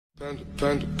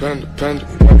Panda.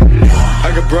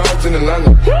 I got broads in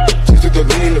Atlanta. Just took the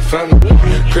lean in the family.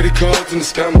 Credit cards and the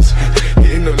scammers.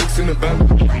 Hitting the licks in the band.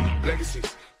 Legacies.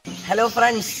 Hello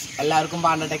friends, എല്ലാവർക്കും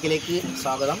Panda ടെക്കിലേക്ക്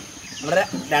സ്വാഗതം. നമ്മുടെ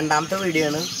രണ്ടാമത്തെ video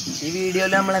ആണ്. ഈ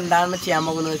വീഡിയോയിൽ നമ്മൾ എന്താണ് ചെയ്യാൻ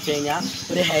പോകുന്നത് വെച്ച് കഴിഞ്ഞാൽ,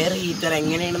 ഒരു ഹെയർ ഹീറ്റർ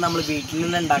എങ്ങനെയാണ് നമ്മൾ വീട്ടിൽ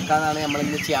നിന്ന് ഉണ്ടാക്കാമെന്നാണ്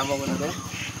നമ്മളിന്ന് ചെയ്യാൻ പോകുന്നത്.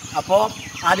 അപ്പോൾ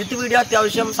ആദ്യത്തെ വീഡിയോ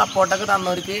അത്യാവശ്യം സപ്പോർട്ടൊക്കെ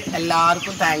തന്നവർക്ക്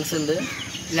എല്ലാവർക്കും താങ്ക്സ് ഉണ്ട്.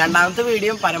 രണ്ടാമത്തെ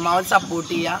വീഡിയോ പരമാവധി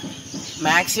സപ്പോർട്ട് ചെയ്യുക,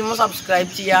 മാക്സിമം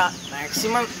സബ്സ്ക്രൈബ് ചെയ്യുക,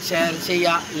 മാക്സിമം ഷെയർ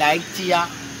ചെയ്യുക, ലൈക്ക്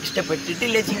ചെയ്യുക.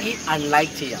 ഇഷ്ടപ്പെട്ടിട്ടില്ലെങ്കിൽ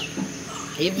അൺലൈക്ക് ചെയ്യുക.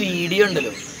 ഈ വീഡിയോ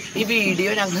ഉണ്ടല്ലോ, ഈ വീഡിയോ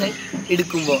ഞങ്ങൾ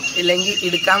എടുക്കുമ്പോൾ ഇല്ലെങ്കിൽ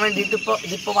എടുക്കാൻ വേണ്ടിയിട്ട്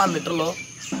ഇതിപ്പോൾ വന്നിട്ടുള്ളൂ.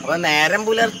 അപ്പോൾ നേരം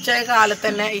പുലർച്ചെ കാലത്ത്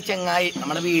തന്നെ ഈ ചങ്ങായി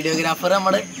നമ്മുടെ വീഡിയോഗ്രാഫർ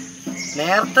നമ്മൾ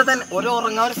നേരത്തെ തന്നെ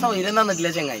ഉറങ്ങാൻ ഒരു സൗകര്യം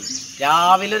തന്നിട്ടില്ല. ചങ്ങായി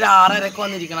രാവിലെ ഒരു 6:30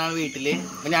 വന്നിരിക്കണമാണ് വീട്ടിൽ.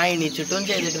 അപ്പോൾ ഞാൻ എണീച്ചിട്ടും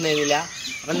ചെയ്തിട്ടുണ്ടായിരുന്നില്ല.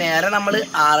 അപ്പം നേരെ നമ്മൾ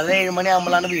 6:30-7 മണി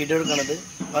ആകുമ്പോഴാണ് വീഡിയോ എടുക്കുന്നത്.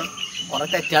 അപ്പം കുറേ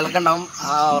തെറ്റുകളൊക്കെ ഉണ്ടാവും,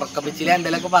 ആ ഉറക്കപ്പിച്ചിൽ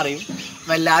എന്തെങ്കിലുമൊക്കെ പറയും.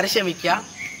 അപ്പോൾ എല്ലാവരും ക്ഷമിക്കുക.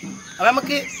 അപ്പോൾ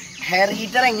നമുക്ക് ഹെയർ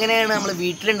ഹീറ്റർ എങ്ങനെയാണ് നമ്മൾ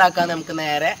വീട്ടിലുണ്ടാക്കാമെന്ന് നമുക്ക്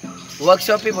നേരെ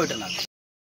വർക്ക്ഷോപ്പിൽ പോയിട്ടുണ്ടാകും.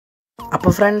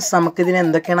 അപ്പോൾ ഫ്രണ്ട്സ്, നമുക്കിതിന്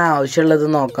എന്തൊക്കെയാണ് ആവശ്യമുള്ളത്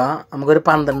നോക്കാം. നമുക്കൊരു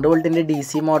 12 വോൾട്ടിൻ്റെ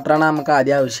DC മോട്ടറാണ് നമുക്ക്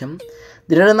ആദ്യം ആവശ്യം.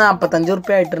 ഇതിനൊരു 45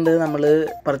 ഉറുപ്പ്യ ആയിട്ടുണ്ട് നമ്മൾ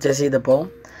പർച്ചേസ് ചെയ്തപ്പോൾ.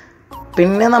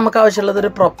 പിന്നെ നമുക്ക് ആവശ്യമുള്ളത്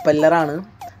ഒരു പ്രൊപ്പല്ലറാണ്.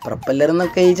 പ്രൊപ്പല്ലർ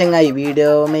എന്നൊക്കെ ഈ ചങ്ങായി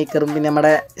വീഡിയോ മേക്കറും പിന്നെ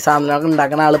നമ്മുടെ സാധനങ്ങളൊക്കെ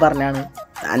ഉണ്ടാക്കുന്ന ആൾ പറഞ്ഞാണ്.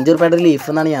 5 ഉറുപ്പ്യയുടെ ലീഫ്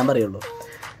എന്നാണ് ഞാൻ പറയുള്ളൂ.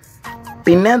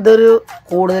 പിന്നെ ഇതൊരു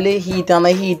കൂടുതൽ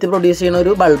ഹീറ്റ് പ്രൊഡ്യൂസ് ചെയ്യുന്ന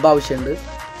ഒരു ബൾബ് ആവശ്യമുണ്ട്.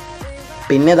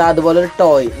 പിന്നെ അതുപോലെ ഒരു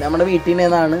ടോയ് നമ്മുടെ വീട്ടിൽ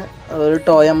നിന്നാണ് ഒരു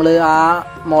ടോയ് നമ്മൾ ആ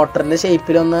മോട്ടറിൻ്റെ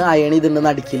ഷേപ്പിലൊന്ന് അയൺ ചെയ്തിട്ടുണ്ട്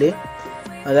നടുക്കിൽ,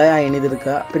 അത് അയൺ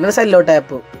ചെയ്തെടുക്കുക. പിന്നെ ഒരു സെല്ലോ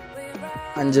ടാപ്പ്,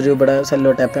 5 രൂപയുടെ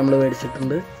സെല്ലോ ടാപ്പ് നമ്മൾ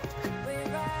മേടിച്ചിട്ടുണ്ട്.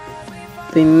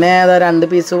 പിന്നെ അതാ 2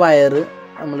 പീസ് വയർ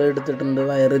നമ്മൾ എടുത്തിട്ടുണ്ട്.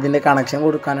 വയർ ഇതിൻ്റെ കണക്ഷൻ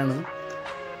കൊടുക്കാനാണ്.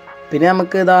 പിന്നെ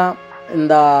നമുക്ക്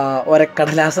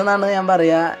ഒരക്കടലാസ് എന്നാണ് ഞാൻ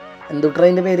പറയുക, എന്തുട്ടാ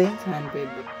അതിൻ്റെ പേര്?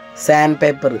 സാൻഡ്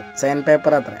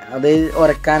പേപ്പർ അത്ര, അത്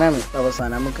ഉരക്കാനാണ്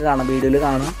അവസാനം നമുക്ക് കാണാം, വീഡിയോയിൽ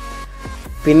കാണാം.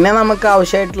 പിന്നെ നമുക്ക്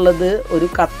ആവശ്യമായിട്ടുള്ളത് ഒരു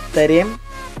കത്തരയും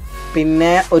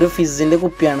പിന്നെ ഒരു ഫിസിൻ്റെ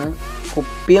കുപ്പിയാണ്.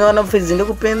 കുപ്പി എന്ന് പറഞ്ഞാൽ ഫിസിൻ്റെ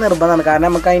കുപ്പി നിർബന്ധമാണ്, കാരണം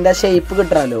നമുക്ക് അതിൻ്റെ ആ ഷേപ്പ്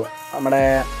കിട്ടണമല്ലോ, നമ്മുടെ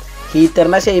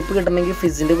ഹീറ്ററിൻ്റെ ഷേപ്പ് കിട്ടണമെങ്കിൽ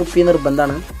ഫിസിൻ്റെ കുപ്പി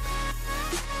നിർബന്ധമാണ്.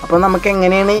 അപ്പോൾ നമുക്ക്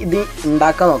എങ്ങനെയാണ് ഇത്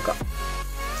ഉണ്ടാക്കാൻ നോക്കാം.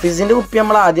 ഫിസിൻ്റെ കുപ്പി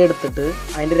നമ്മൾ ആദ്യം എടുത്തിട്ട്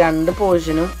അതിൻ്റെ 2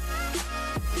 പോർഷനും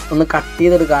ഒന്ന് കട്ട്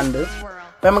ചെയ്തെടുക്കാണ്ട്.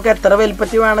 അപ്പോൾ നമുക്ക് എത്ര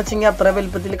വലുപ്പത്തിൽ വേണമെച്ചെങ്കിൽ അത്ര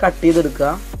വലുപ്പത്തിൽ കട്ട് ചെയ്തെടുക്കുക.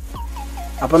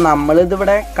 അപ്പോൾ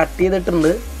നമ്മളിതിവിടെ കട്ട്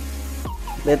ചെയ്തിട്ടുണ്ട്.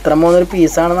 ഇത് എത്ര 3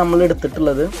 പീസാണ് നമ്മൾ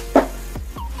എടുത്തിട്ടുള്ളത്.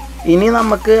 ഇനി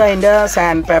നമുക്ക് അതിൻ്റെ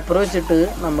സാൻഡ് പേപ്പർ വെച്ചിട്ട്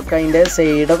നമുക്ക് അതിൻ്റെ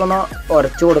സൈഡൊക്കെ ഒന്ന്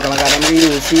ഉരച്ച് കൊടുക്കണം, കാരണം നമ്മൾ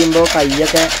യൂസ് ചെയ്യുമ്പോൾ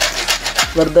കൈയൊക്കെ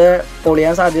വെറുതെ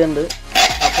പൊളിയാൻ സാധ്യതയുണ്ട്.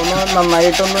 അപ്പോൾ ഒന്ന്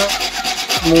നന്നായിട്ടൊന്ന്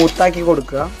സ്മൂത്താക്കി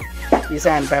കൊടുക്കുക ഈ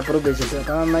സാൻഡ് പേപ്പർ ഉപയോഗിച്ചിട്ട്.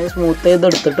 അപ്പോൾ നന്നായി സ്മൂത്ത്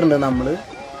ചെയ്തെടുത്തിട്ടുണ്ട് നമ്മൾ.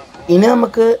 ഇനി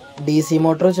നമുക്ക് DC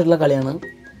മോട്ടർ വെച്ചിട്ടുള്ള കളിയാണ്.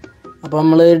 അപ്പോൾ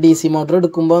നമ്മൾ DC മോട്ടർ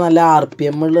എടുക്കുമ്പോൾ നല്ല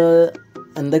RPM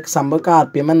എന്തൊക്കെ സംഭവം,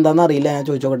 RPM എന്താണെന്ന് അറിയില്ല, ഞാൻ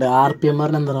ചോദിച്ചോട്ടെ. RPM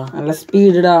പറഞ്ഞാൽ എന്താ?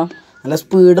 നല്ല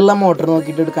സ്പീഡുള്ള മോട്ടർ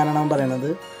നോക്കിയിട്ട് എടുക്കാനാണ് അവൻ പറയണത്.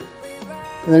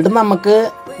 എന്നിട്ട് നമുക്ക്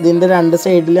ഇതിൻ്റെ 2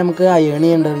 സൈഡിൽ നമുക്ക് അയൺ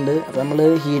ചെയ്യേണ്ടതുണ്ട്. അപ്പോൾ നമ്മൾ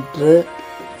ഹീറ്റർ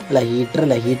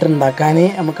ഉണ്ടാക്കാൻ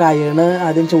നമുക്ക് അയണ്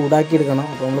ആദ്യം ചൂടാക്കി എടുക്കണം.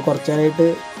 അപ്പോൾ നമ്മൾ കുറച്ച് നേരമായിട്ട്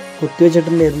കുത്തി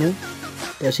വെച്ചിട്ടുണ്ടായിരുന്നു,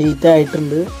 പക്ഷേ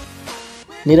ഹീറ്റായിട്ടുണ്ട്.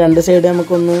 ഇനി 2 സൈഡ്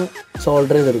നമുക്കൊന്ന്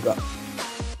സോൾഡർ ചെയ്തെടുക്കാം.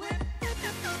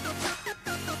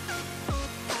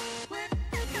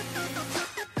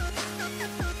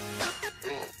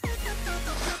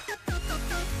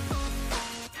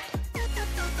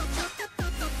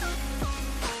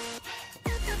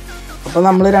 അപ്പോൾ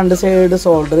നമ്മൾ 2 സൈഡ്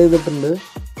സോൾഡർ ചെയ്തിട്ടുണ്ട്.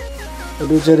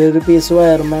 ഒരു ചെറിയൊരു പീസ്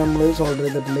വയറുമേ നമ്മൾ സോൾഡർ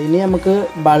ചെയ്തിട്ടുണ്ട്. ഇനി നമുക്ക്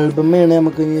ബൾബുമ്മയാണ്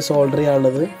നമുക്ക് ഇനി സോൾഡർ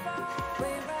ചെയ്യാനുള്ളത്.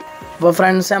 അപ്പോൾ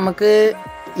ഫ്രണ്ട്സ്, നമുക്ക്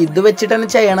ഇത് വെച്ചിട്ട് തന്നെ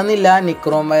ചെയ്യണമെന്നില്ല,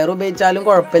 നിക്രോം വയർ ഉപയോഗിച്ചാലും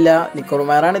കുഴപ്പമില്ല. നിക്രോം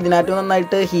വയറാണ് ഇതിനകത്ത്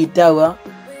നന്നായിട്ട് ഹീറ്റ് ആവുക.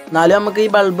 എന്നാലും നമുക്ക് ഈ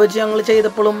ബൾബ് വെച്ച് ഞങ്ങൾ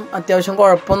ചെയ്തപ്പോഴും അത്യാവശ്യം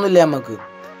കുഴപ്പമൊന്നുമില്ല, നമുക്ക്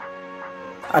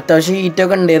അത്യാവശ്യം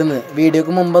ഹീറ്റൊക്കെ ഉണ്ടായിരുന്നു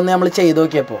വീഡിയോക്ക് മുമ്പൊന്ന് നമ്മൾ ചെയ്ത്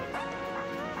നോക്കിയപ്പോൾ.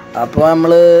 അപ്പോൾ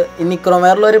നമ്മൾ ഈ നിക്രോം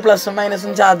വയറിലൊരു പ്ലസും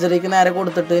മൈനസും ചാർജറിലേക്ക് നേരെ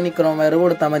കൊടുത്തിട്ട് നിക്രോം വയർ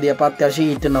കൊടുത്താൽ മതി. അപ്പോൾ അത്യാവശ്യം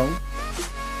ഹീറ്റ് ഉണ്ടാവും.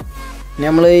 ഇനി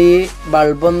നമ്മൾ ഈ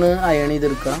ബൾബൊന്ന് അയൺ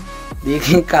ചെയ്തെടുക്കുക. ഈ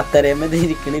കത്തരയുമ്പോൾ ഇത്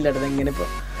ഇരിക്കണില്ല, അതെങ്ങനെ ഇപ്പോൾ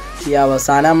ഈ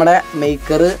അവസാനം നമ്മുടെ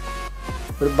മേക്കർ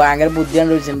ഒരു ഭയങ്കര ബുദ്ധിയാണ്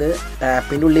വിളിച്ചിട്ടുണ്ട്.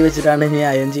 ടാപ്പിൻ്റെ ഉള്ളിൽ വെച്ചിട്ടാണ് ഇനി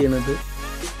അയൺ ചെയ്യണത്.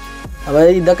 അപ്പോൾ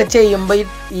ഇതൊക്കെ ചെയ്യുമ്പോൾ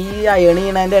ഈ അയൺ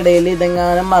ചെയ്യണതിൻ്റെ ഇടയിൽ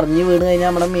ഇതെങ്ങാനും മറിഞ്ഞ് വീണ് കഴിഞ്ഞാൽ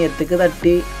നമ്മുടെ മേത്തേക്ക്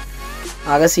തട്ടി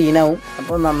ആകെ സീനാവും.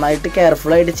 അപ്പോൾ നന്നായിട്ട്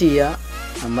കെയർഫുള്ളായിട്ട് ചെയ്യുക.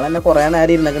 നമ്മൾ തന്നെ കുറേ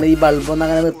നേരം ഇരുന്നേക്കണത് ഈ ബൾബൊന്നും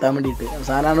അങ്ങനെ നിർത്താൻ വേണ്ടിയിട്ട്.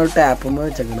 അവസാനമാണ് ഒരു ടാപ്പുമ്പോൾ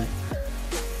വെച്ചേക്കണത്.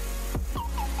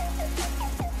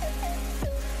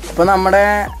 അപ്പോൾ നമ്മുടെ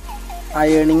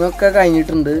അയണിങ് ഒക്കെ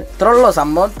കഴിഞ്ഞിട്ടുണ്ട്. ഇത്ര ഉള്ളൂ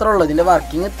സംഭവം, ഇത്ര ഉള്ളൂ ഇതിൻ്റെ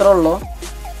വർക്കിംഗ്, ഇത്ര ഉള്ളൂ.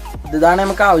 ഇതാണ്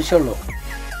നമുക്ക് ആവശ്യമുള്ളൂ.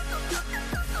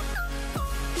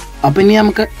 അപ്പോൾ ഇനി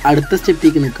നമുക്ക് അടുത്ത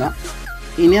സ്റ്റെപ്പിലേക്ക് നിൽക്കാം.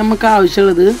 ഇനി നമുക്ക്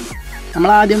ആവശ്യമുള്ളത്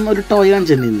നമ്മളാദ്യം ഒരു ടോയ്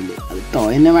കാണിച്ചിട്ടുണ്ടായിരുന്നില്ലേ, അത്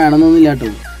ടോയ് തന്നെ വേണമെന്നൊന്നുമില്ല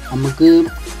കേട്ടോ. നമുക്ക്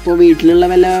ഇപ്പോൾ വീട്ടിലുള്ള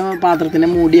വല്ല പാത്രത്തിൻ്റെ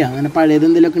മൂടിയോ അങ്ങനെ പഴയത്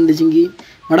എന്തെങ്കിലുമൊക്കെ ഉണ്ടെങ്കിൽ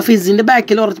നമ്മുടെ ഫ്രിഡ്ജിൻ്റെ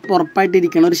ബാക്കിൽ ഉറപ്പായിട്ട്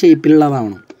ഇരിക്കണ ഒരു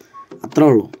ഷേപ്പിലുള്ളതാവണം, അത്രേ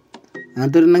ഉള്ളൂ.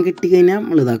 അങ്ങനത്തെ ഒരെണ്ണം കിട്ടിക്കഴിഞ്ഞാൽ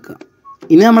നമ്മൾ ഇതാക്കുക.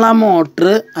 ഇനി നമ്മൾ ആ മോട്ടർ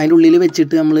അതിൻ്റെ ഉള്ളിൽ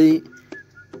വെച്ചിട്ട് നമ്മൾ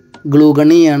ഗ്ലൂ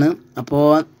ഗൺ ചെയ്യാണ്. അപ്പോൾ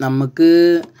നമുക്ക്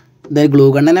ഗ്ലൂ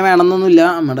ഗൺ തന്നെ വേണമെന്നൊന്നുമില്ല,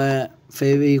 നമ്മുടെ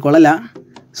ഫെവിക്കോളല്ല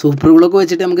സൂപ്പർ ഗ്ലൂഒക്കെ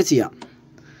വെച്ചിട്ട് നമുക്ക് ചെയ്യാം.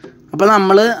 അപ്പോൾ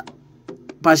നമ്മൾ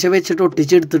പശ വെച്ചിട്ട്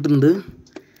ഒട്ടിച്ചെടുത്തിട്ടുണ്ട്.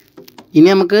 ഇനി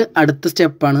നമുക്ക് അടുത്ത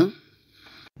സ്റ്റെപ്പാണ്,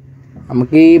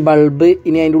 നമുക്ക് ഈ ബൾബ്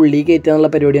ഇനി അതിൻ്റെ ഉള്ളിൽ കയറ്റുക എന്നുള്ള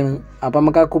പരിപാടിയാണ്. അപ്പോൾ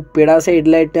നമുക്ക് ആ കുപ്പിയുടെ ആ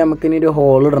സൈഡിലായിട്ട് നമുക്കിനി ഒരു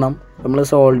ഹോൾ ഇടണം. നമ്മൾ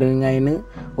സോൾഡറിങ് അതിന്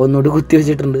ഒന്നുകൂടി കുത്തി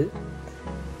വെച്ചിട്ടുണ്ട്.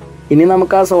 ഇനി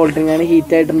നമുക്ക് ആ സോൾഡറിങ് അതിന്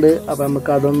ഹീറ്റായിട്ടുണ്ട്. അപ്പോൾ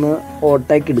നമുക്ക് അതൊന്ന്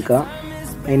ഓട്ടാക്കി എടുക്കാം.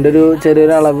 അതിൻ്റെ ഒരു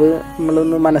ചെറിയൊരു അളവ്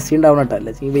നമ്മളൊന്ന് മനസ്സിലുണ്ടാവണം കേട്ടോ,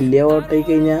 അല്ലെങ്കിൽ വലിയ ഓട്ടാക്കി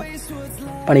കഴിഞ്ഞാൽ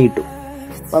പണി കിട്ടും.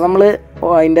 അപ്പോൾ നമ്മൾ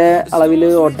അതിൻ്റെ അളവിൽ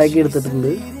ഓട്ടാക്കി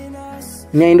എടുത്തിട്ടുണ്ട്.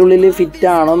 ഇനി അതിൻ്റെ ഉള്ളിൽ ഫിറ്റ്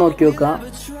ആണോ നോക്കി നോക്കാം.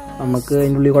 നമുക്ക്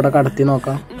അതിൻ്റെ ഉള്ളിൽ കൂടെ കടത്തി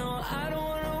നോക്കാം.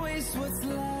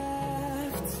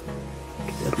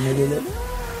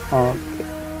 ഓക്കെ,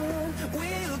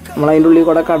 നമ്മളതിൻ്റെ ഉള്ളിൽ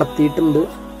കൂടെ കടത്തിയിട്ടുണ്ട്.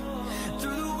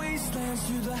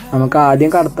 നമുക്ക് ആദ്യം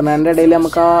കടത്തുന്നതിൻ്റെ ഇടയിൽ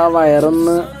നമുക്ക് ആ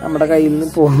വയറൊന്ന് നമ്മുടെ കയ്യിൽ നിന്ന്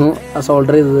പോകുന്നു, ആ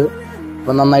സോൾഡർ ചെയ്തത്.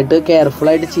 അപ്പോൾ നന്നായിട്ട്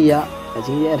കെയർഫുള്ളായിട്ട് ചെയ്യുക,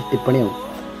 പക്ഷേ ഈ ഇരട്ടിപ്പണിയാവും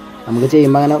നമുക്ക്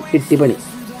ചെയ്യുമ്പോൾ അങ്ങനെ കിട്ടിപ്പണി.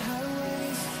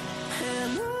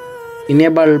 ഇനി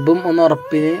ആ ബൾബും ഒന്ന്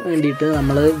ഉറപ്പിന് വേണ്ടിയിട്ട്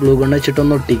നമ്മൾ ഗ്ലൂ ഗൺ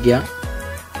വെച്ചിട്ടൊന്ന് ഒട്ടിക്കുക.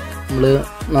 നമ്മൾ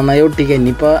നന്നായി ഒട്ടിക്കുക.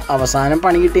 ഇനിയിപ്പോൾ അവസാനം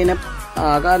പണി കിട്ടിയതിനെ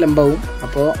ആകെ അലമ്പാവും.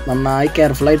 അപ്പോൾ നന്നായി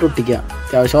കെയർഫുള്ളായിട്ട് ഒട്ടിക്കുക,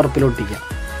 അത്യാവശ്യം ഉറപ്പിൽ ഒട്ടിക്കുക.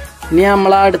 ഇനി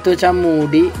നമ്മൾ അടുത്ത് വെച്ച് ആ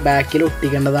മൂടി ബാക്കിൽ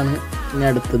ഒട്ടിക്കേണ്ടതാണ്. ഇനി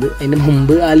അടുത്തത് അതിന്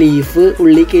മുമ്പ് ആ ലീഫ്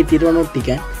ഉള്ളിൽ കയറ്റിയിട്ട് വേണം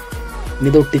ഒട്ടിക്കാൻ. ഇനി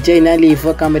ഇത് ഒട്ടിച്ച് കഴിഞ്ഞാൽ ലീഫ്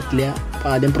വെക്കാൻ പറ്റില്ല. അപ്പോൾ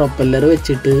ആദ്യം പ്രൊപ്പല്ലർ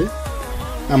വെച്ചിട്ട്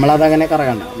നമ്മളതങ്ങനെ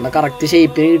കറക്കണ്ട, നമ്മുടെ കറക്റ്റ്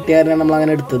ഷേപ്പിന് കിട്ടിയ കാരണം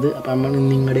നമ്മളങ്ങനെ എടുത്തത്. അപ്പം നമ്മൾ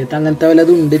നിങ്ങളുടെ അടുത്ത് അങ്ങനത്തെ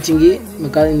വല്ലതും ഉണ്ടെച്ചെങ്കിൽ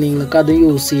നിങ്ങൾക്കത്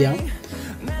യൂസ് ചെയ്യാം.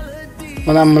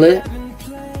 അപ്പോൾ നമ്മൾ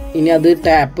ഇനി അത്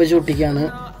ടാപ്പ് വെച്ച് ഒട്ടിക്കുകയാണ്.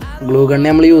 ഗ്ലൂ ഗണ്ണ്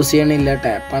നമ്മൾ യൂസ് ചെയ്യണില്ല,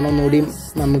 ടാപ്പാണ് ഒന്നുകൂടി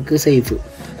നമുക്ക് സേഫ്.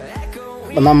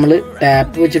 അപ്പം നമ്മൾ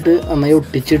ടാപ്പ് വെച്ചിട്ട് നന്നായി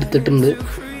ഒട്ടിച്ചെടുത്തിട്ടുണ്ട്,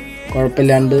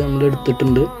 കുഴപ്പമില്ലാണ്ട് നമ്മൾ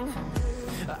എടുത്തിട്ടുണ്ട്.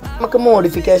 നമുക്ക്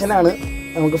മോഡിഫിക്കേഷനാണ്,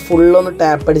 നമുക്ക് ഫുള്ളൊന്ന്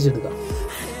ടാപ്പ് അടിച്ചെടുക്കാം.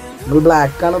 നമ്മൾ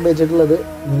ബ്ലാക്കാണ് ഉപയോഗിച്ചിട്ടുള്ളത്.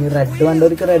 ഇനി റെഡ്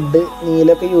വേണ്ടവർക്ക് റെഡ്,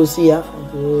 നീലൊക്കെ യൂസ് ചെയ്യാം.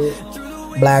 നമുക്ക്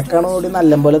ബ്ലാക്കാണ് കൂടി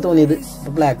നല്ലപോലെ തോന്നിയത്,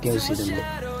 അപ്പോൾ ബ്ലാക്ക് യൂസ് ചെയ്തിട്ടുണ്ട്.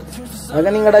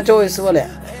 അതൊക്കെ നിങ്ങളുടെ ചോയ്സ് പോലെ,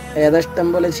 ഏതാ ഇഷ്ടം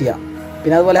പോലെ ചെയ്യാം.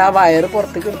 പിന്നെ അതുപോലെ ആ വയർ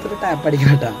പുറത്തേക്ക് എടുത്തിട്ട് ടാപ്പ്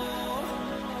അടിക്കണം കേട്ടോ,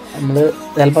 നമ്മൾ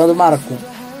ചിലപ്പോൾ അത് മറക്കും.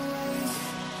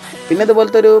 പിന്നെ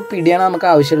ഇതുപോലത്തെ ഒരു പിടിയാണ് നമുക്ക്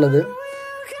ആവശ്യമുള്ളത്.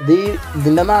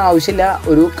 ഇതിൻ്റെ ഒന്നും ആവശ്യമില്ല,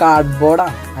 ഒരു കാർഡ്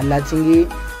ബോർഡാണ്, അല്ലാച്ചെങ്കിൽ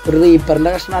ഒരു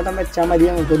റീപ്പറിൻ്റെ കഷ്ണാട്ടം വെച്ചാൽ മതി.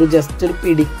 നമുക്കൊരു ജസ്റ്റ് ഒരു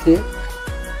പിടിക്ക്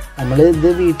നമ്മൾ ഇത്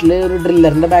വീട്ടിൽ ഒരു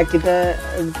ഡ്രില്ലറിൻ്റെ ബാക്കിലത്തെ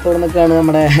എടുത്തോടുന്നൊക്കെയാണ്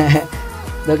നമ്മുടെ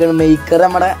ഇതൊക്കെയാണ്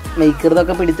നമ്മുടെ മെയ്ക്കർ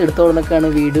ഇതൊക്കെ പിടിച്ചെടുത്തോടുന്നൊക്കെയാണ്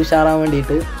വീഡിയോ ഉഷാറാൻ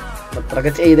വേണ്ടിയിട്ട്.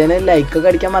 അത്രയൊക്കെ ചെയ്തതിന് ലൈക്കൊക്കെ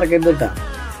അടിക്കാൻ മറക്കരുത് കേട്ടോ.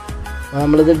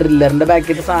 നമ്മളിത് ഡ്രില്ലറിൻ്റെ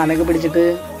ബാക്കിലത്തെ സാധനമൊക്കെ പിടിച്ചിട്ട്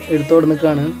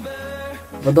എടുത്തോടുന്നൊക്കെയാണ്.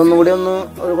 അപ്പോൾ ഇതൊന്നും കൂടി ഒന്ന്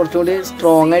കുറച്ചും കൂടി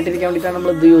സ്ട്രോങ് ആയിട്ടിരിക്കാൻ വേണ്ടിയിട്ടാണ്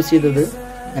നമ്മളിത് യൂസ് ചെയ്തത്.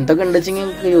 എന്തൊക്കെ ഉണ്ടെച്ചെങ്കിൽ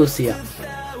നിങ്ങൾക്ക് യൂസ് ചെയ്യാം.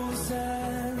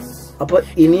 അപ്പോൾ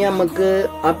ഇനി നമുക്ക്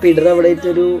ആ പിടർ അവിടെ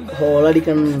ആയിട്ടൊരു ഹോൾ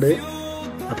അടിക്കുന്നുണ്ട്.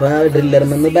 അപ്പോൾ ഡ്രില്ലറിൽ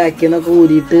നിന്ന് ബാക്കിൽ നിന്നൊക്കെ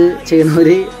ഊരിയിട്ട്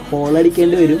ചെയ്യണൊരു ഹോൾ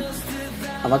അടിക്കേണ്ടി വരും.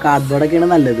 അപ്പോൾ കാർഡ്ബോർഡൊക്കെയാണ്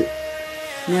നല്ലത്.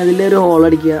 ഇനി അതിലൊരു ഹോൾ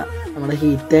അടിക്കുക. നമ്മുടെ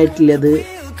ഹീറ്റായിട്ടില്ലത്,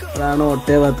 അതാണ്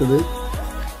ഓട്ടയാവാത്തത്.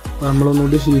 അപ്പോൾ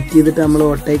നമ്മളൊന്നുകൂടി ഹീറ്റ് ചെയ്തിട്ട് നമ്മൾ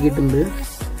ഓട്ടയാക്കിയിട്ടുണ്ട്.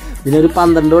 ഇതിനൊരു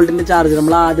 12 വോൾട്ടിൻ്റെ ചാർജർ,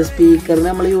 നമ്മൾ ആദ്യം സ്പീക്കറിന്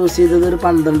നമ്മൾ യൂസ് ചെയ്തത് ഒരു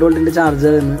 12 വോൾട്ടിൻ്റെ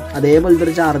ചാർജറായിരുന്നു. അതേപോലത്തെ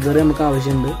ഒരു ചാർജർ നമുക്ക്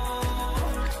ആവശ്യമുണ്ട്.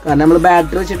 കാരണം നമ്മൾ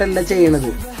ബാറ്ററി വെച്ചിട്ടല്ല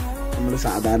ചെയ്യണത്. നമ്മൾ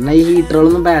സാധാരണ ഈ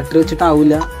ഹീറ്ററുകളൊന്നും ബാറ്ററി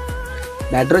വെച്ചിട്ടാവില്ല.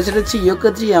 ബാറ്ററി വെച്ചിട്ട് ചെയ്യൊക്കെ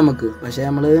ചെയ്യാം നമുക്ക്, പക്ഷേ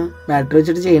നമ്മൾ ബാറ്ററി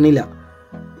വെച്ചിട്ട് ചെയ്യണില്ല.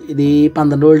 ഇത് ഈ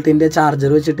 12 വോൾട്ടിൻ്റെ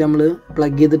ചാർജർ വെച്ചിട്ട് നമ്മൾ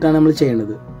പ്ലഗ് ചെയ്തിട്ടാണ് നമ്മൾ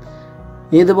ചെയ്യണത്.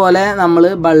 ഇതുപോലെ നമ്മൾ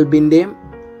ബൾബിൻ്റെയും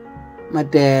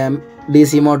മറ്റേ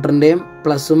DC മോട്ടറിൻ്റെയും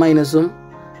പ്ലസും മൈനസും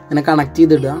അങ്ങനെ കണക്ട്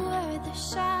ചെയ്തിടുക.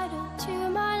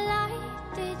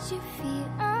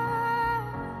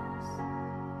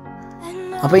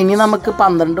 അപ്പോൾ ഇനി നമുക്ക്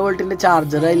 12 വോൾട്ടിൻ്റെ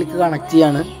ചാർജർ അതിലേക്ക് കണക്ട്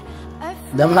ചെയ്യാണ്.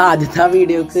 ഇത് നമ്മൾ ആദ്യത്തെ ആ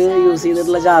വീഡിയോക്ക് യൂസ്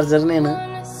ചെയ്തിട്ടുള്ള ചാർജറിനെയാണ്.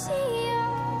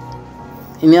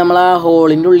 ഇനി നമ്മൾ ആ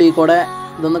ഹോളിൻ്റെ ഉള്ളിൽ കൂടെ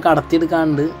ഇതൊന്ന്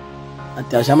കടത്തിയെടുക്കാനുണ്ട്.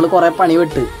 അത്യാവശ്യം നമ്മൾ കുറേ പണി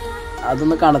വിട്ട്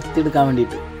അതൊന്ന് കടത്തിയെടുക്കാൻ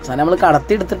വേണ്ടിയിട്ട്. സാധനം നമ്മൾ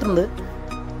കടത്തിയെടുത്തിട്ടുണ്ട്.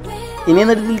 ഇനി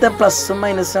എന്നിട്ട് ഇതിലത്തെ പ്ലസും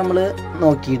മൈനസും നമ്മൾ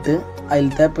നോക്കിയിട്ട്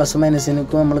അതിലത്തെ പ്ലസും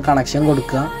മൈനസിനൊക്കെ നമ്മൾ കണക്ഷൻ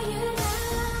കൊടുക്കുക.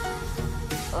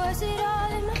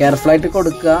 കെയർഫുള്ളായിട്ട്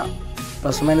കൊടുക്കുക,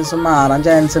 പ്ലസും മൈനസും മാറാൻ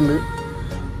ചാൻസ് ഉണ്ട്.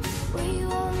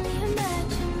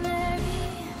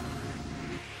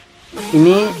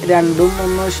 ഇനി രണ്ടും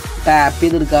ഒന്ന് ടാപ്പ്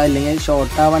ചെയ്തെടുക്കുക, അല്ലെങ്കിൽ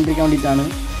ഷോർട്ട് ആവാണ്ടിരിക്കാൻ വേണ്ടിയിട്ടാണ്.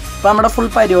 ഇപ്പോൾ നമ്മുടെ ഫുൾ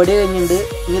പരിപാടി കഴിഞ്ഞിട്ടുണ്ട്.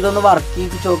 ഇനി ഇതൊന്ന് വർക്ക്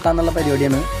ചെയ്ത് നോക്കാന്നുള്ള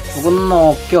പരിപാടിയാണ്. നമുക്കൊന്ന്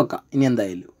നോക്കി നോക്കാം ഇനി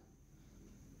എന്തായാലും.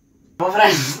 അപ്പോൾ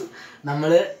ഫ്രണ്ട്സ്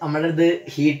നമ്മുടെ ഇത്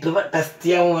ഹീറ്റർ ടെസ്റ്റ്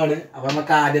ചെയ്യാൻ പോവാണ്. അപ്പോൾ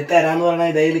നമുക്ക് ആദ്യം തരാന്ന് പറഞ്ഞാൽ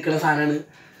ഇതേ നിൽക്കുന്ന സാധനമാണ്.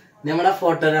 നമ്മുടെ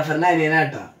ഫോട്ടോഗ്രാഫറിന്റെ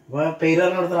അനിയനാട്ടോ. അപ്പോൾ പേര്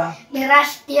പറഞ്ഞു കൊടുത്തടാ.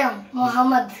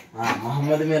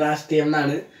 മുഹമ്മദ് മിറാഷ് ടി എം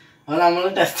എന്നാണ്. അപ്പോൾ നമ്മൾ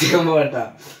ടെസ്റ്റ് ചെയ്യാൻ പോകട്ടോ.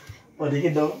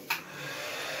 ഒതുക്കിട്ടോ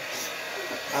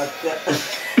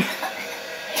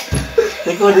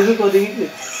കൊതുകി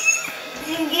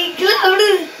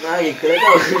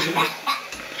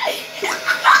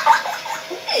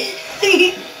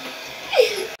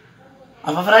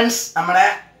അപ്പൊ ഫ്രണ്ട്സ് നമ്മുടെ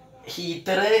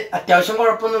ഹീറ്റർ അത്യാവശ്യം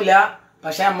കുഴപ്പമൊന്നുമില്ല.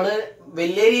 പക്ഷെ നമ്മള്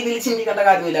വലിയ രീതിയിൽ ചിന്തിക്കേണ്ട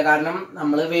കാര്യമില്ല. കാരണം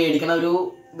നമ്മൾ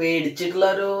മേടിച്ചിട്ടുള്ള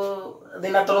ഒരു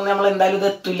ഇതിൻ്റെ അത്ര ഒന്നും നമ്മൾ എന്തായാലും ഇത്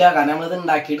എത്തില്ല. കാരണം നമ്മളിത്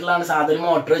ഉണ്ടാക്കിയിട്ടുള്ളതാണ് സാധാരണ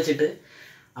മോട്ടർ വെച്ചിട്ട്.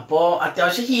 അപ്പോൾ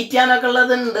അത്യാവശ്യം ഹീറ്റ് ചെയ്യാനൊക്കെ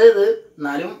ഉള്ളതുണ്ട്. ഇത്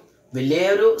എന്നാലും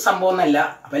വലിയൊരു സംഭവം ഒന്നല്ല.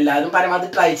 അപ്പം എല്ലാവരും പരമാവധി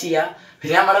ട്രൈ ചെയ്യുക.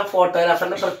 പിന്നെ നമ്മുടെ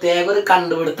ഫോട്ടോഗ്രാഫറിന്റെ പ്രത്യേക ഒരു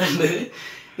കണ്ടുപിടുത്തമുണ്ട്.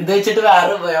 ഇത് വെച്ചിട്ട്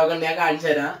വേറെ ഉപയോഗം ഉണ്ട്. ഞാൻ കാണിച്ചു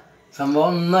തരാം. സംഭവം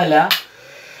ഒന്നുമല്ല.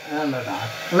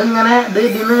 നമ്മളിങ്ങനെ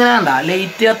ഇതിന്ന് ഇങ്ങനെ കണ്ട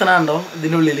ലൈറ്റ് കത്തണുണ്ടോ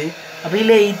ഇതിനുള്ളില്. അപ്പൊ ഈ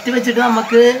ലൈറ്റ് വെച്ചിട്ട്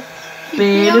നമുക്ക്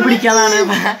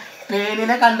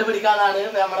പേനിനെ കണ്ടുപിടിക്കാന്നാണ്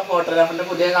നമ്മുടെ ഫോട്ടോഗ്രാഫറിന്റെ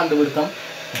പുതിയ കണ്ടുപിടുത്തം.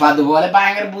 അപ്പൊ അതുപോലെ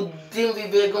ഭയങ്കര ബുദ്ധിയും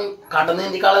വിവേകവും കടന്നു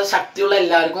ചിന്തിക്കാനുള്ള ശക്തിയുള്ള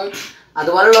എല്ലാവർക്കും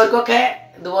അതുപോലുള്ളവർക്കൊക്കെ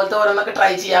ഇതുപോലത്തെ ഓരോന്നൊക്കെ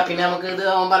ട്രൈ ചെയ്യാം. പിന്നെ നമുക്ക് ഇത്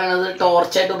അവൻ പറയണത്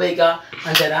ടോർച്ചായിട്ട് ഉപയോഗിക്കാം.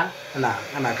 മനസ്സിലാ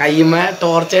കയ്യുമ്മ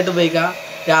ടോർച്ചായിട്ട് ഉപയോഗിക്കാം.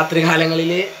 രാത്രി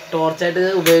കാലങ്ങളിൽ ടോർച്ചായിട്ട്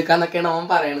ഉപയോഗിക്കാന്നൊക്കെയാണ് അവൻ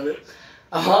പറയണത്.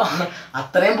 അപ്പോൾ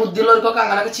അത്രയും ബുദ്ധിയുള്ളവർക്കൊക്കെ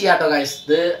അങ്ങനെയൊക്കെ ചെയ്യാം കേട്ടോ ഗൈസ്.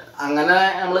 ഇത് അങ്ങനെ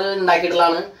നമ്മൾ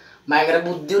ഉണ്ടാക്കിയിട്ടുള്ളതാണ്. ഭയങ്കര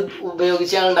ബുദ്ധി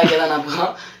ഉപയോഗിച്ച് ഞങ്ങൾ ഉണ്ടാക്കിയതാണ്. അപ്പോൾ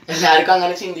എല്ലാവർക്കും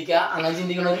അങ്ങനെ ചിന്തിക്കാം. അങ്ങനെ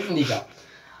ചിന്തിക്കണമെങ്കിൽ ചിന്തിക്കാം.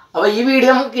 അപ്പോൾ ഈ വീഡിയോ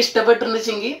നമുക്ക്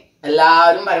ഇഷ്ടപ്പെട്ടിട്ടുണ്ടെങ്കിൽ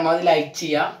എല്ലാവരും പരമാവധി ലൈക്ക്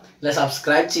ചെയ്യുക, അല്ല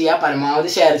സബ്സ്ക്രൈബ് ചെയ്യുക, പരമാവധി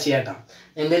ഷെയർ ചെയ്യുക കേട്ടോ.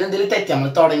 എന്തെങ്കിലും ഇതിൽ തെറ്റ് നമ്മൾ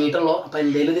തുടങ്ങിയിട്ടുള്ളൂ. അപ്പോൾ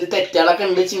എന്തെങ്കിലും ഇതിൽ തെറ്റുകളൊക്കെ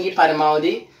ഉണ്ടെങ്കിൽ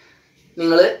പരമാവധി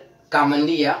നിങ്ങൾ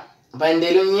കമൻറ്റ് ചെയ്യുക. അപ്പോൾ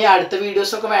എന്തെങ്കിലും ഇനി അടുത്ത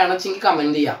വീഡിയോസൊക്കെ വേണമെങ്കിൽ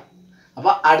കമൻറ്റ് ചെയ്യാം.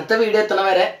 അപ്പോൾ അടുത്ത വീഡിയോ എത്തണ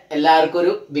വരെ എല്ലാവർക്കും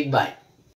ഒരു ബിഗ് ബൈ.